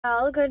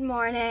Well, good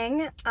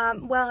morning.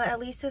 Well, at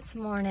least it's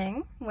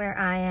morning where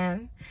I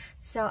am.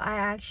 So I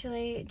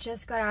actually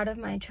just got out of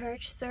my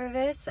church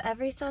service.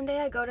 Every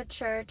Sunday I go to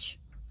church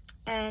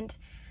and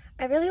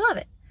I really love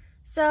it.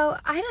 So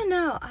I don't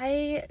know,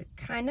 I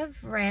kind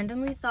of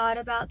randomly thought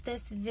about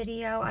this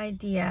video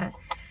idea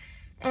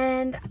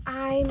and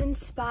I'm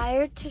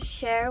inspired to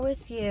share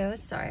with you.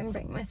 Sorry, I'm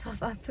bringing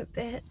myself up a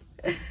bit.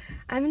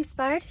 I'm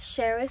inspired to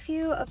share with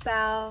you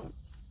about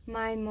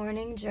my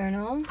morning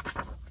journal.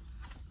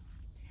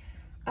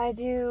 I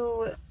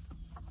do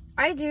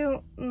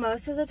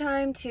most of the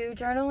time 2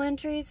 journal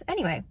entries.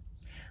 Anyway,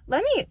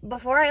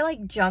 before I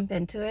jump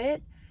into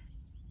it,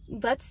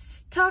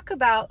 let's talk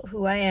about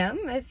who I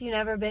am. If you've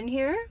never been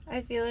here,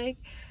 I feel like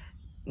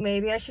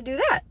maybe I should do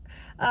that.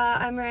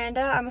 I'm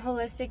Miranda. I'm a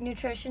holistic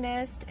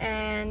nutritionist,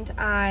 and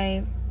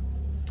I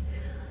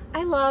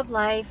love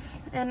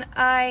life, and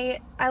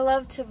I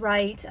love to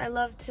write. I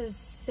love to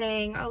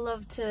sing. I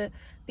love to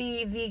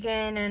be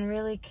vegan and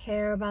really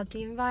care about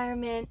the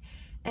environment.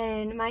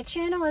 And my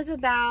channel is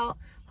about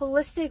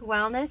holistic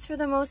wellness for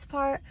the most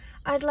part.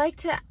 I'd like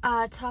to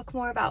talk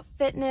more about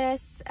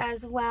fitness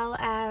as well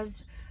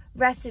as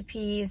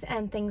recipes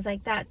and things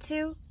like that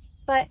too.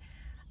 But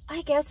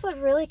I guess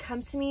what really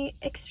comes to me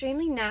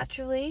extremely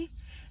naturally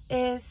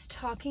is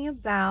talking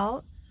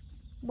about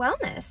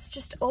wellness,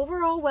 just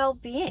overall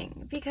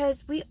well-being,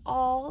 because we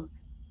all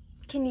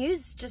can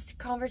use just a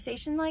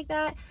conversation like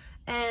that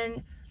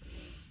and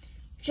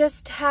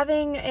just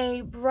having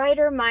a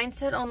brighter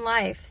mindset on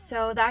life,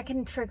 so that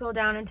can trickle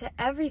down into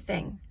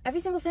everything, every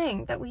single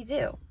thing that we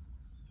do,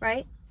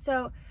 right?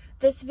 So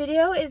this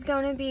video is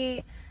going to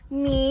be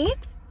me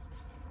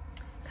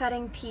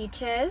cutting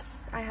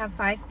peaches. I have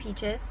 5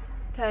 peaches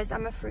because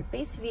I'm a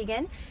fruit-based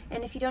vegan,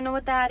 and if you don't know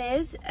what that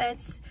is,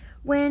 it's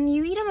when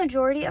you eat a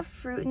majority of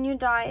fruit in your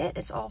diet.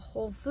 It's all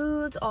whole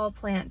foods, all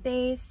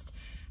plant-based,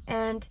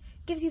 and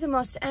gives you the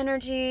most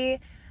energy,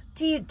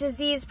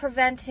 disease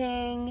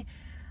preventing,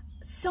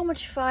 so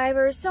much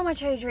fiber, so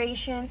much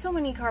hydration, so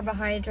many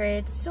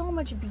carbohydrates, so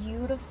much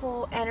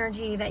beautiful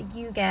energy that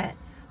you get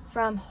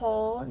from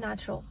whole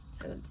natural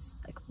foods,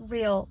 like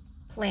real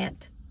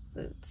plant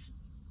foods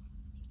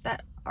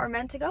that are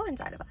meant to go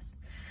inside of us.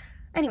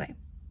 Anyway,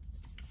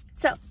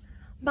 so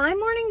my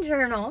morning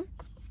journal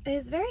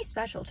is very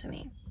special to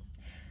me.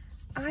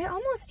 I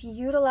almost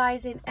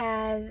utilize it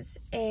as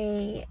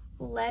a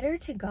letter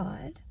to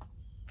God,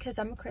 because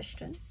I'm a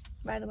Christian,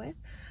 by the way.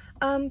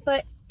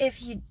 But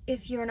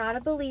if you're not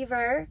a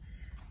believer,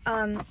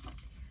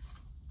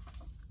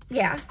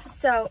 yeah,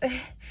 so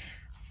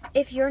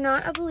if you're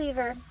not a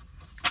believer,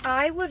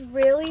 I would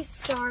really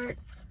start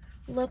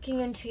looking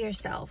into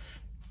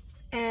yourself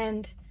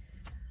and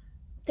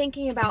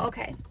thinking about,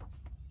 okay,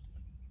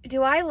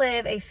 do I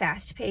live a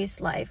fast-paced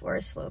life or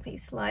a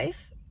slow-paced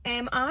life?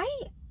 Am I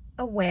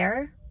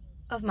aware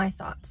of my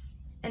thoughts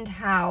and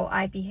how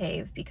I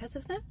behave because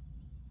of them,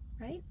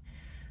 right?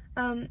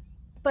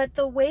 But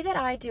the way that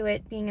I do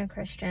it, being a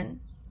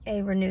Christian,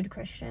 a renewed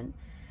Christian,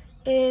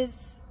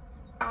 is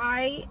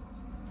I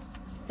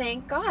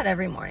thank God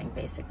every morning,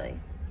 basically.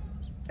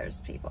 There's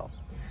people.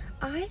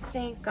 I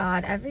thank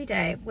God every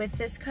day with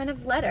this kind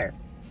of letter.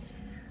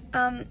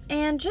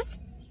 And just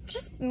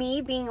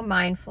me being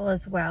mindful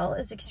as well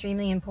is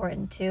extremely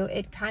important too.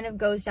 It kind of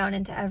goes down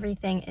into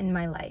everything in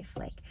my life,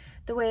 like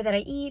the way that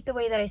I eat, the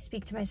way that I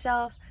speak to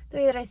myself, the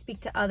way that I speak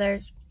to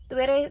others, the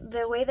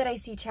way that I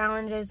see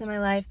challenges in my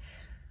life.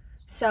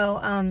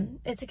 So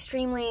it's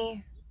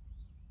extremely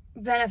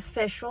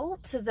beneficial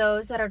to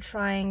those that are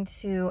trying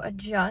to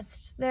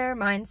adjust their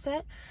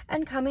mindset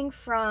and coming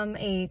from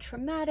a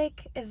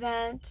traumatic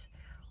event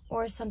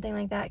or something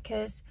like that,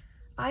 because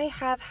I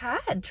have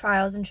had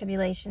trials and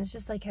tribulations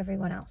just like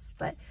everyone else,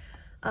 but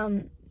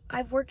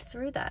I've worked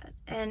through that,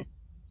 and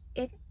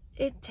it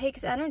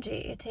takes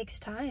energy, it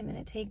takes time, and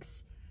it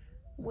takes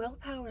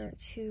willpower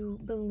to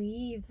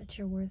believe that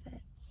you're worth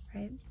it,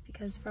 right?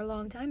 Because for a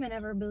long time I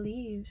never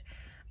believed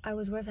I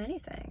was worth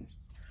anything.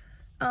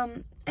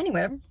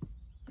 Anyway,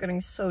 getting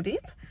so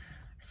deep.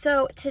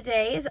 So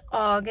today is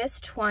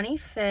August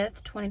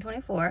 25th,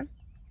 2024,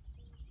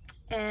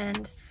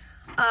 and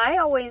I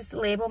always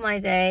label my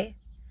day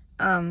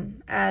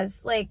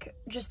as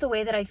just the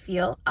way that I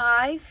feel.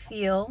 I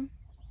feel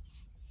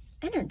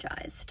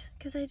energized,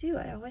 because I do.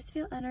 I always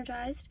feel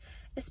energized,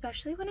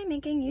 especially when I'm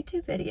making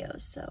YouTube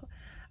videos. So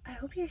I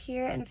hope you're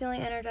here and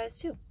feeling energized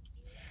too.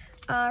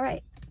 All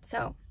right,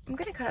 so I'm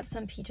gonna cut up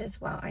some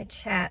peaches while I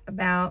chat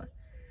about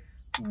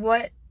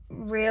what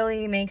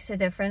really makes a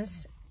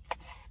difference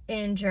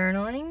in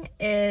journaling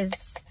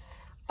is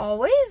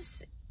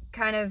always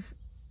kind of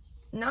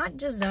not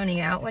just zoning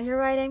out when you're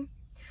writing.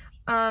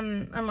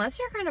 Unless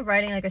you're kind of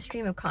writing like a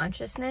stream of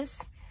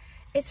consciousness,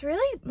 it's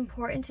really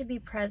important to be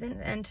present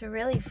and to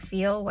really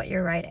feel what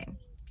you're writing.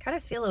 Kind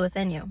of feel it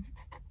within you.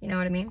 You know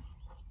what I mean?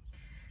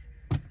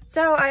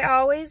 So I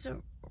always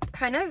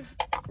kind of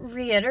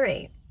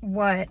reiterate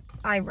what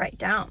I write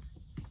down.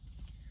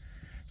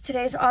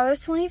 Today's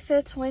August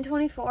 25th,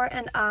 2024,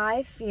 and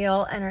I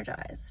feel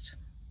energized.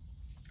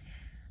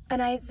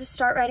 And I just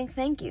start writing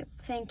thank you.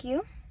 Thank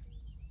you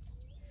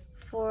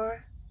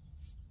for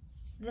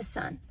the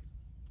sun.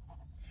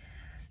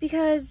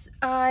 Because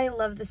I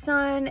love the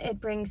sun.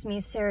 It brings me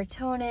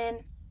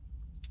serotonin.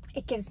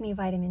 It gives me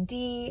vitamin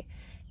D.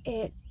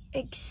 It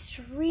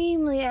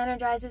extremely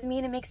energizes me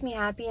and it makes me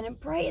happy and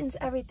it brightens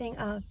everything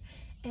up.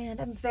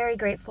 And I'm very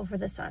grateful for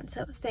the sun.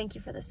 So thank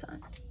you for the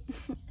sun.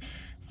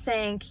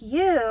 Thank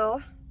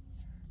you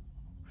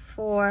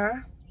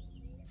for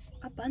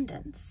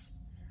abundance.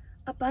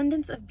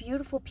 Abundance of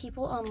beautiful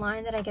people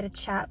online that I get to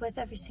chat with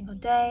every single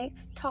day,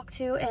 talk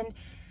to, and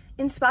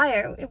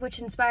inspire, which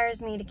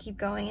inspires me to keep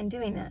going and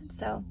doing that.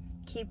 So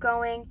keep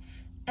going,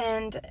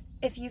 and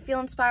if you feel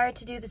inspired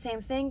to do the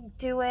same thing,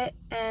 do it,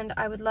 and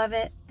I would love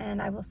it,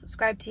 and I will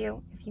subscribe to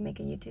you if you make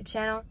a YouTube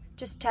channel.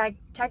 Just tag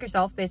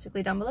yourself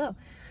basically down below.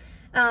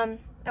 I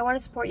want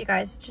to support you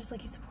guys just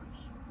like you support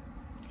me.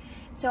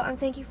 So I'm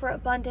thank you for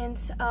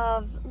abundance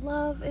of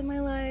love in my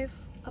life,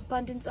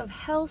 abundance of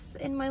health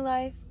in my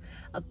life,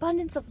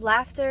 abundance of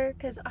laughter,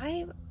 because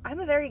I'm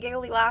a very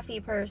giggly,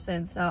 laughy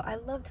person, so I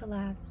love to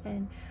laugh.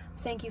 And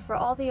thank you for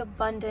all the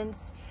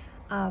abundance,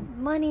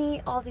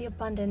 money, all the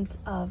abundance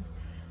of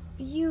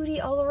beauty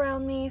all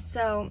around me.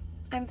 So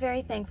I'm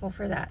very thankful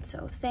for that.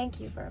 So thank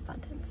you for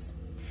abundance.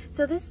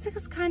 So this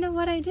is kind of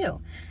what I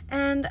do,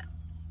 and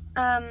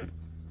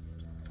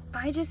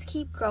I just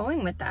keep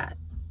going with that.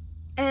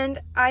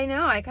 And I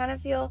know I kind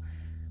of feel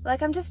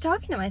like I'm just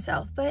talking to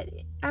myself, but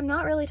I'm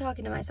not really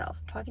talking to myself.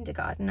 I'm talking to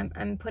God, and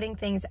I'm putting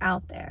things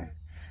out there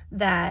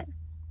that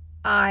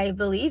I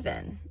believe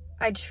in.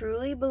 I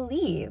truly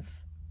believe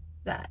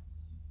that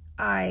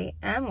I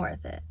am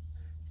worth it.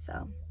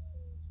 So,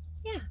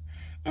 yeah.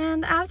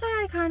 And after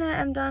I kind of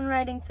am done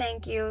writing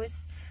thank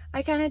yous,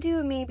 I kind of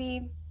do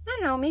maybe, I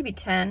don't know, maybe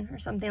 10 or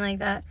something like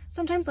that.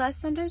 Sometimes less,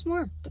 sometimes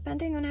more,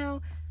 depending on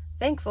how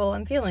thankful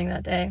I'm feeling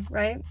that day,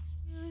 right?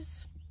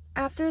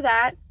 After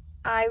that,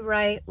 I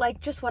write like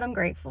just what I'm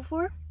grateful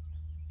for.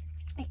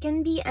 It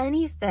can be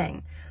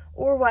anything,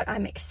 or what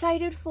I'm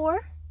excited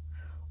for,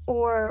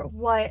 or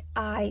what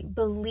I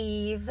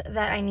believe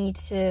that I need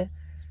to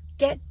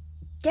get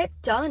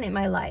done in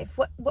my life.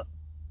 What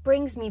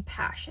brings me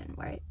passion,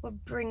 right?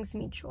 What brings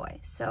me joy.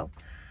 So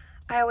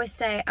I always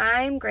say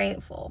I'm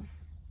grateful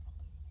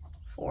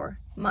for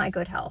my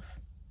good health.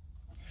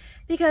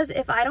 Because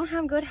if I don't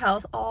have good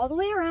health all the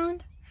way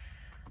around,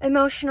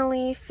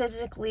 emotionally,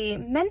 physically,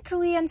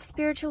 mentally, and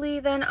spiritually,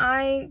 then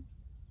I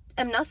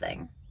am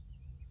nothing,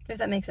 if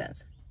that makes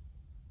sense.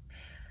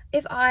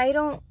 If I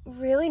don't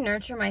really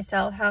nurture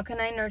myself, how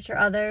can I nurture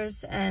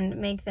others and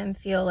make them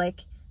feel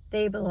like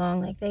they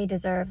belong, like they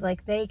deserve,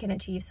 like they can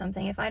achieve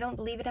something if I don't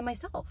believe it in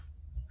myself?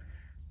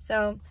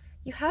 So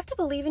you have to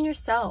believe in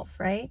yourself,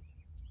 right?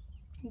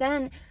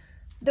 Then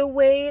the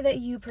way that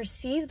you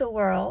perceive the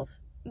world,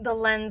 the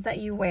lens that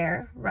you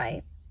wear,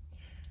 right,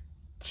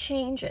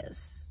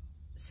 changes.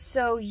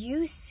 So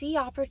you see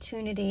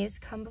opportunities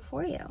come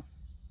before you,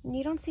 and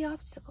you don't see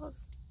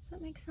obstacles. Does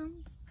that make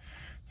sense?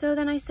 So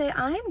then I say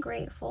I am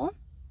grateful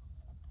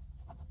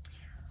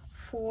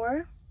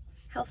for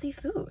healthy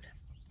food.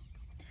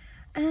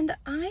 And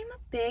I'm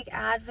a big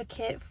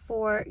advocate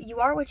for you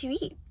are what you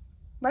eat,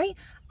 right?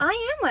 I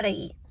am what I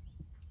eat.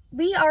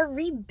 We are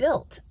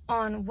rebuilt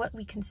on what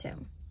we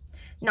consume.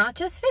 Not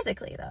just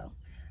physically, though.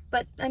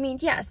 But, I mean,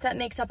 yes, that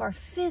makes up our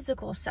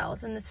physical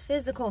cells and this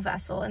physical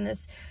vessel and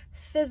this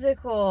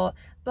physical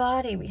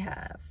body we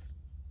have.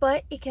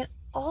 But it can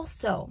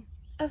also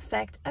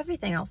affect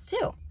everything else,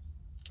 too.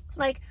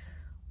 Like,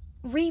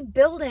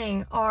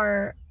 rebuilding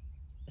our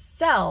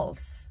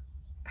cells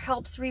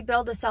helps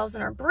rebuild the cells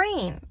in our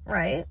brain,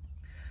 right?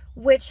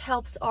 Which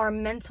helps our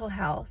mental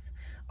health,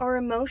 our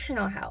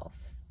emotional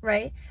health,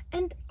 right?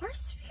 And our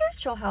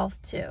spiritual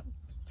health, too.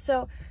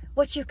 So,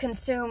 what you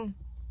consume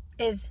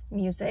is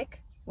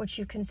music. What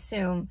you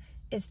consume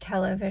is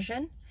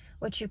television.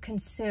 What you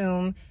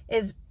consume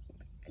is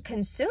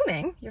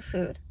consuming your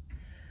food.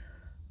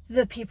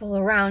 The people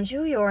around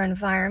you, your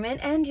environment,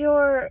 and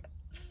your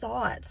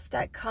thoughts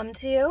that come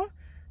to you.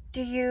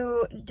 Do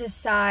you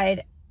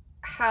decide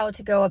how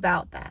to go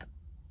about that?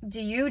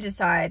 Do you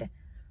decide,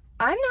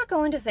 I'm not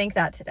going to think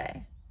that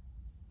today?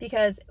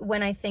 Because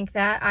when I think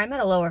that, I'm at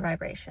a lower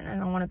vibration. I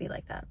don't want to be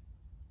like that.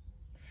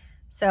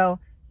 So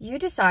you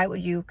decide what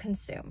you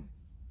consume.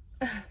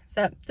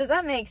 Does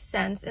that make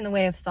sense in the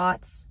way of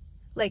thoughts?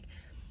 Like,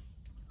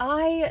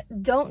 I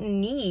don't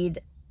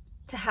need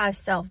to have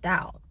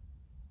self-doubt,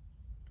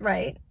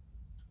 right?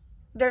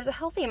 There's a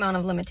healthy amount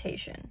of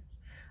limitation,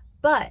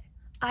 but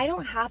I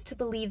don't have to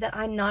believe that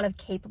I'm not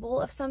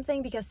capable of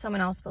something because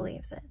someone else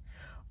believes it,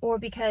 or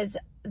because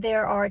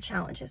there are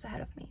challenges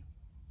ahead of me.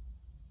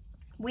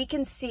 We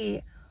can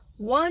see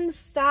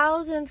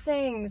 1,000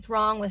 things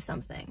wrong with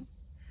something,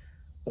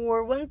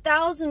 or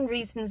 1,000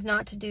 reasons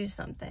not to do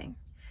something.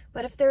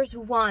 But if there's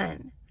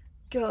one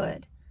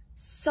good,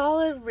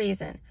 solid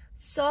reason,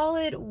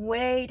 solid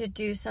way to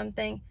do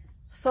something,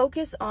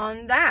 focus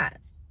on that.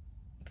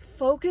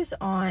 Focus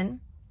on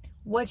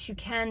what you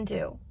can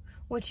do,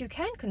 what you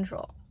can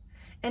control.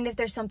 And if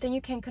there's something you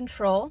can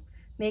control,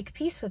 make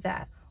peace with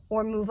that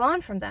or move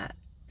on from that.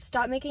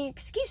 Stop making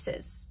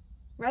excuses,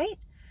 right?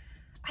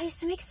 I used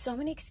to make so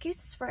many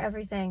excuses for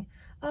everything.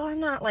 Oh, I'm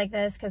not like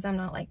this because I'm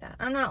not like that.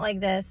 I'm not like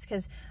this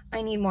because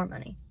I need more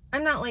money.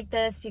 I'm not like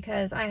this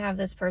because I have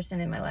this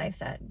person in my life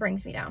that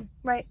brings me down,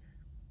 right?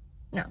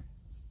 No.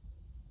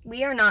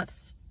 We are not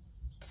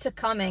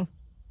succumbing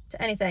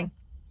to anything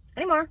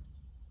anymore.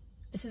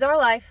 This is our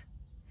life.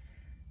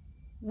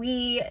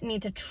 We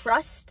need to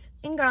trust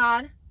in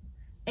God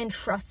and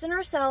trust in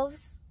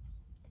ourselves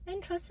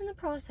and trust in the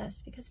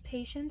process, because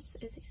patience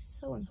is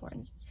so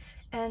important.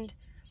 And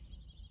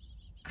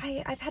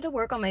I've had to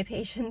work on my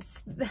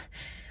patience.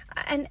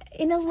 And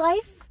in a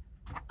life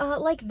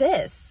like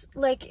this,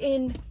 like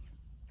in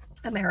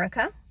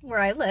America, where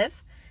I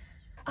live,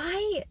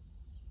 I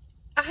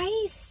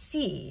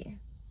see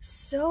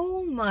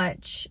so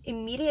much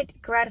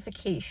immediate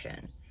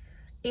gratification.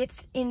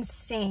 It's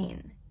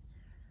insane.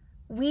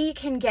 We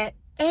can get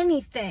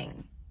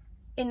anything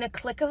in the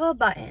click of a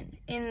button,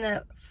 in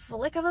the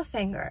flick of a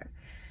finger,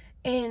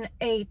 in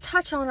a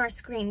touch on our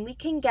screen. We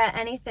can get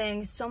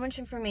anything, so much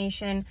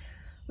information.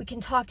 We can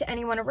talk to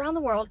anyone around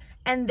the world,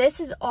 and this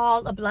is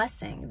all a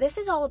blessing. This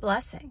is all a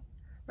blessing,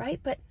 right?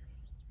 But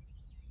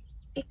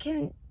it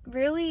can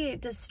really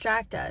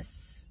distract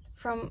us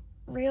from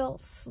real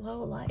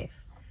slow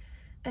life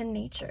and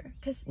nature,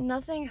 because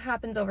nothing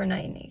happens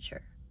overnight in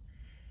nature.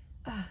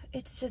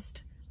 It's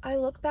just, I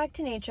look back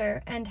to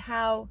nature and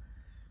how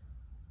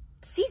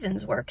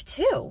seasons work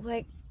too.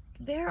 Like,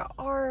 there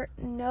are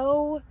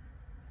no,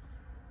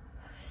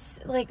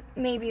 like,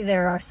 maybe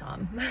there are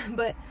some,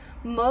 but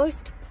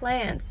most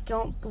plants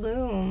don't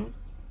bloom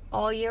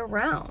all year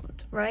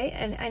round, right?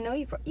 And I know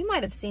you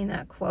might have seen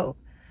that quote.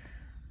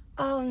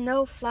 Oh,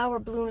 no flower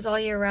blooms all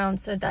year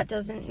round, so that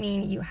doesn't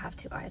mean you have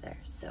to either.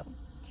 So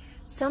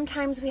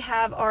sometimes we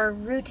have our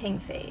rooting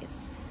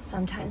phase.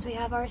 Sometimes we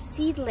have our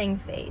seedling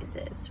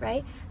phases,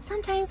 right?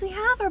 Sometimes we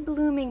have our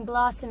blooming,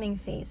 blossoming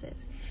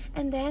phases.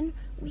 And then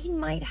we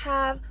might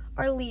have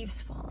our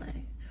leaves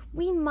falling.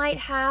 We might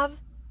have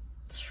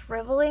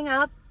shriveling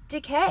up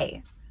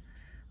decay.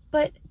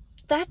 But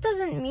that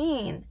doesn't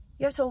mean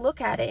you have to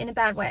look at it in a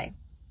bad way.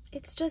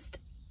 It's just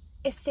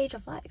a stage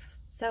of life.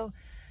 So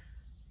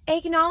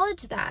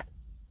acknowledge that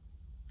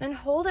and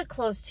hold it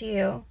close to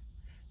you.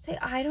 Say,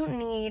 I don't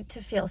need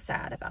to feel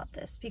sad about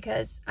this,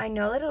 because I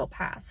know that it'll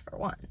pass, for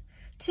one.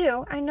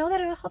 Two, I know that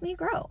it'll help me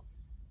grow.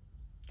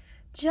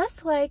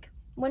 Just like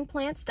when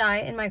plants die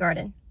in my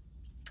garden,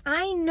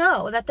 I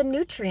know that the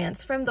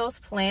nutrients from those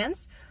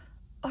plants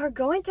are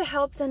going to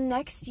help the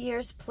next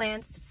year's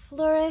plants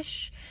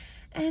flourish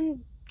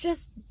and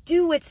just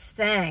do its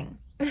thing.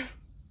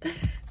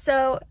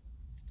 So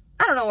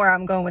I don't know where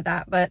I'm going with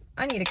that, but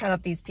I need to cut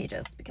up these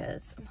peaches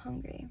because I'm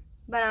hungry.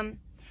 But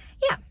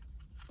yeah,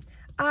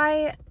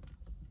 I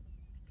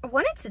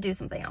wanted to do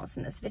something else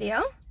in this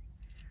video,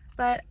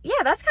 but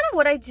yeah, that's kind of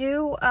what I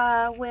do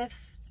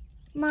with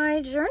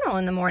my journal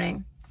in the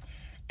morning,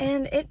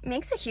 and it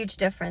makes a huge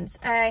difference.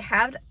 I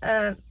have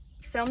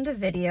filmed a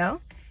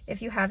video.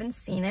 If you haven't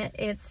seen it,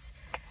 it's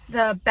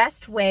the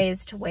best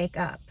ways to wake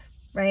up,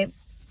 right?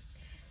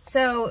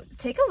 So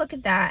take a look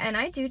at that, and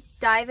I do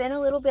dive in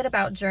a little bit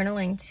about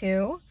journaling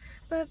too,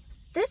 but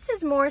this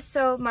is more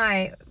so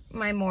my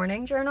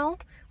morning journal,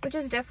 which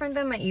is different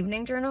than my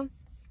evening journal.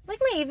 Like,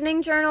 my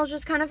evening journal is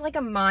just kind of like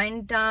a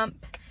mind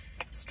dump,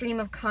 stream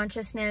of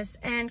consciousness,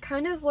 and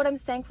kind of what I'm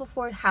thankful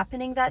for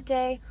happening that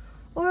day,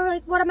 or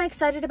like what I'm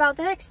excited about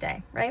the next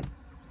day, right?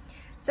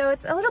 So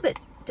it's a little bit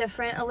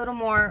different, a little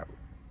more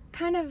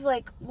kind of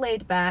like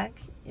laid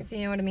back, if you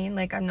know what I mean.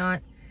 Like, I'm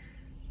not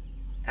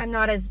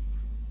as,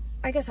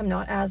 I guess I'm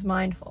not as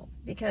mindful,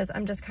 because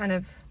I'm just kind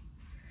of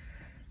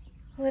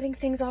letting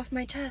things off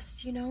my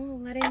chest, you know,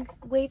 letting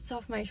weights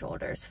off my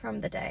shoulders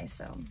from the day.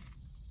 So,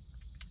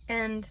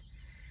 and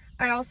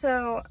I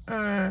also,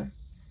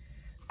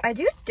 I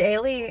do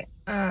daily,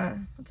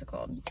 what's it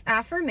called?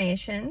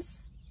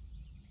 Affirmations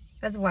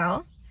as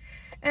well.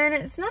 And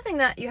it's nothing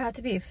that you have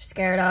to be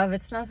scared of.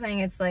 It's nothing,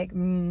 it's like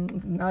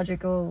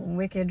magical,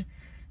 wicked.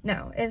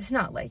 No, it's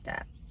not like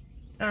that.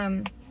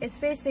 It's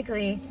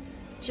basically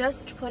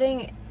just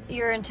putting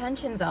your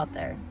intentions out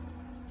there,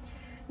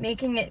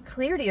 making it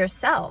clear to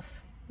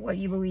yourself what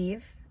you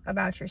believe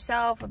about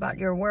yourself, about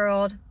your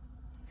world,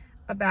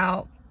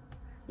 about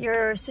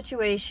your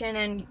situation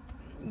and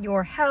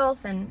your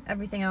health and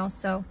everything else.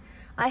 So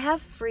I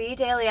have free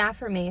daily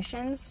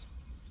affirmations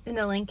in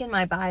the link in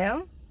my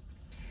bio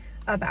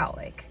about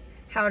like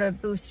how to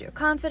boost your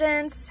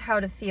confidence,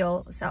 how to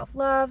feel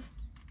self-love,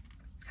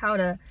 how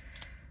to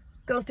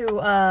go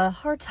through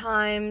hard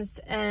times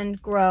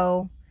and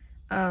grow,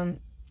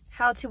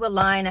 how to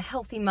align a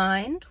healthy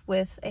mind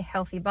with a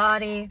healthy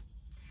body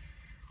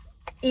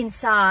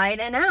inside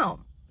and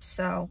out.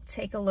 So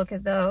take a look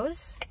at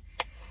those,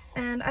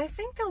 and I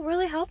think they'll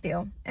really help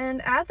you.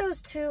 And add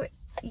those to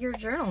your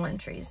journal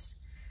entries.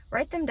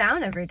 Write them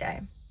down every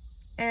day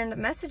and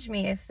message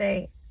me if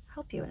they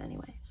help you in any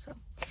way. So,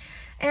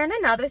 and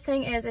another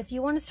thing is, if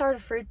you want to start a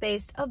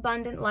fruit-based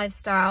abundant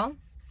lifestyle,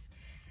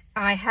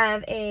 I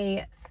have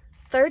a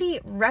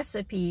 30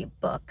 recipe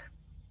book,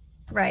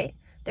 right?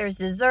 There's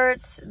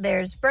desserts,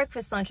 there's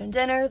breakfast, lunch, and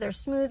dinner,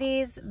 there's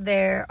smoothies,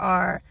 there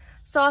are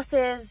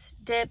sauces,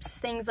 dips,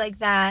 things like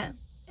that,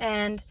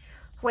 and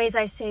ways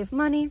I save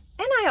money.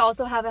 And I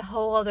also have a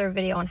whole other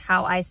video on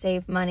how I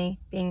save money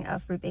being a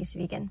fruit-based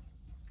vegan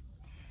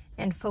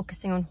and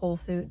focusing on whole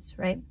foods,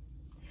 right?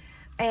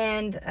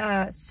 And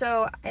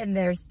and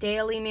there's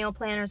daily meal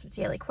planners with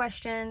daily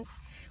questions,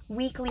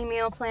 weekly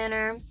meal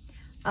planner,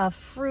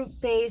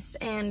 fruit-based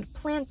and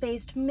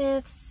plant-based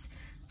myths,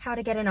 how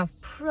to get enough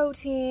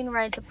protein,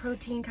 right? The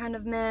protein kind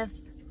of myth.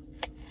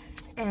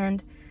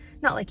 And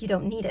not like you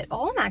don't need it.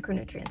 All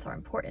macronutrients are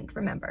important,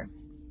 remember.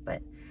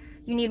 But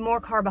you need more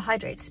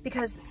carbohydrates,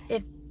 because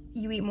if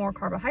you eat more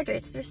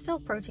carbohydrates, there's still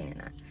protein in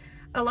it.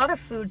 A lot of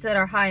foods that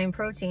are high in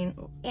protein,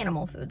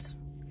 animal foods,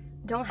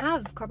 don't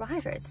have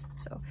carbohydrates.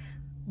 So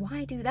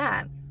why do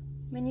that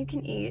when you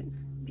can eat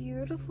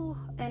beautiful,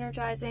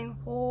 energizing,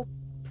 whole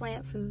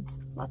plant foods,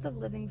 lots of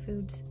living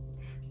foods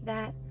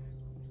that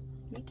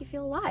make you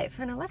feel alive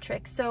and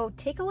electric? So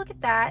take a look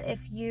at that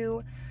if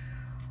you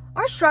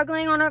are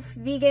struggling on a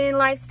vegan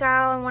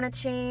lifestyle and want to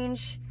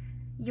change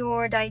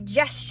your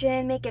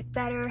digestion, make it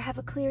better, have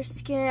a clear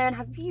skin,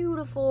 have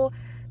beautiful,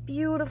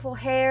 beautiful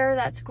hair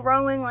that's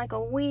growing like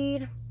a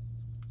weed,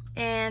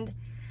 and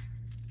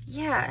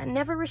yeah,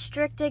 never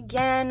restrict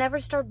again, never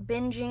start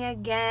binging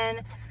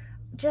again.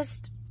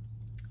 Just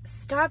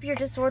stop your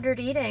disordered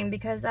eating,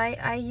 because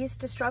I used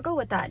to struggle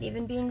with that,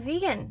 even being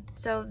vegan.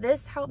 So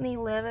this helped me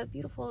live a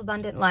beautiful,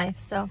 abundant life.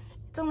 So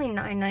it's only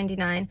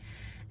 $9.99,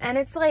 and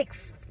it's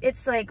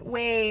like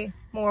way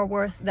more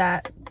worth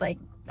that. Like,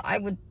 I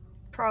would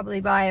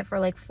probably buy it for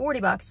like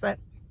 40 bucks, but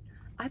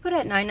I put it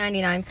at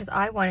 $9.99 because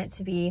I want it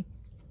to be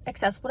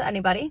accessible to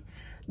anybody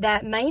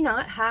that may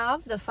not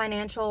have the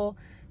financial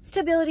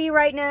stability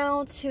right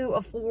now to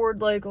afford,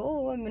 like,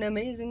 oh, I'm an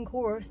amazing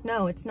course.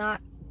 No, it's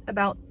not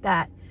about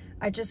that.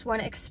 I just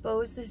want to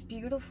expose this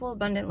beautiful,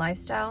 abundant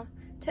lifestyle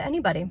to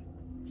anybody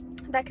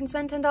that can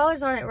spend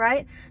 $10 on it,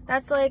 right?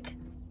 That's like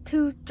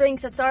 2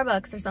 drinks at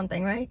Starbucks or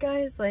something, right,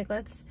 guys? Like,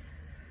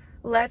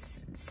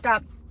 let's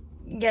stop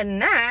getting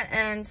that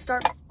and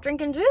start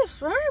drinking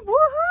juice, right?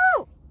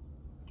 Woohoo!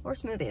 Or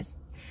smoothies.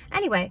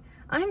 Anyway,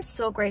 I'm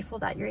so grateful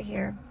that you're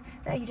here,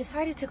 that you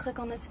decided to click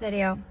on this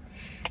video,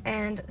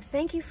 and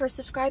thank you for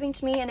subscribing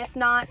to me. And if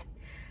not,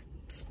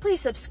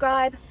 please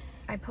subscribe.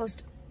 I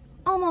post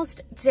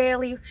almost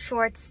daily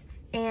shorts,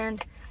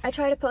 and I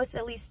try to post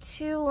at least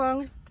 2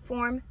 long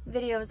form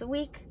videos a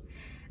week.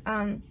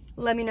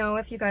 Let me know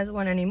if you guys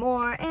want any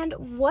more,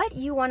 and what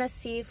you want to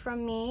see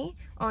from me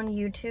on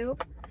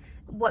YouTube,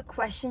 what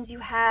questions you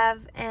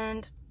have,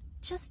 and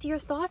just your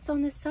thoughts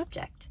on this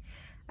subject.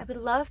 I would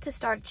love to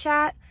start a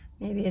chat,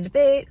 maybe a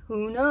debate,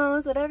 who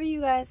knows, whatever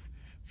you guys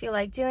feel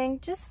like doing.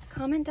 Just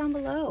comment down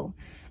below,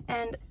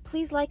 and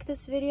please like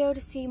this video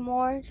to see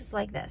more just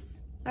like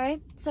this. All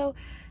right, so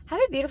have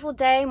a beautiful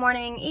day,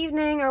 morning,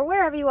 evening, or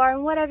wherever you are,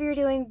 and whatever you're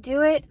doing,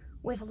 do it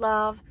with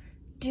love,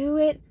 do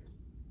it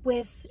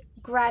with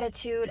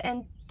gratitude,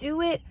 and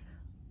do it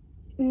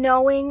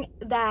knowing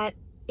that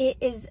it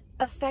is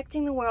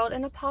affecting the world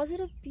in a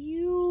positive,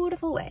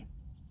 beautiful way.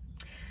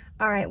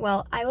 All right,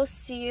 well, I will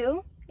see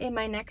you in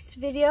my next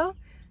video.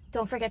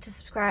 Don't forget to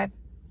subscribe,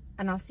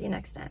 and I'll see you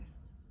next time.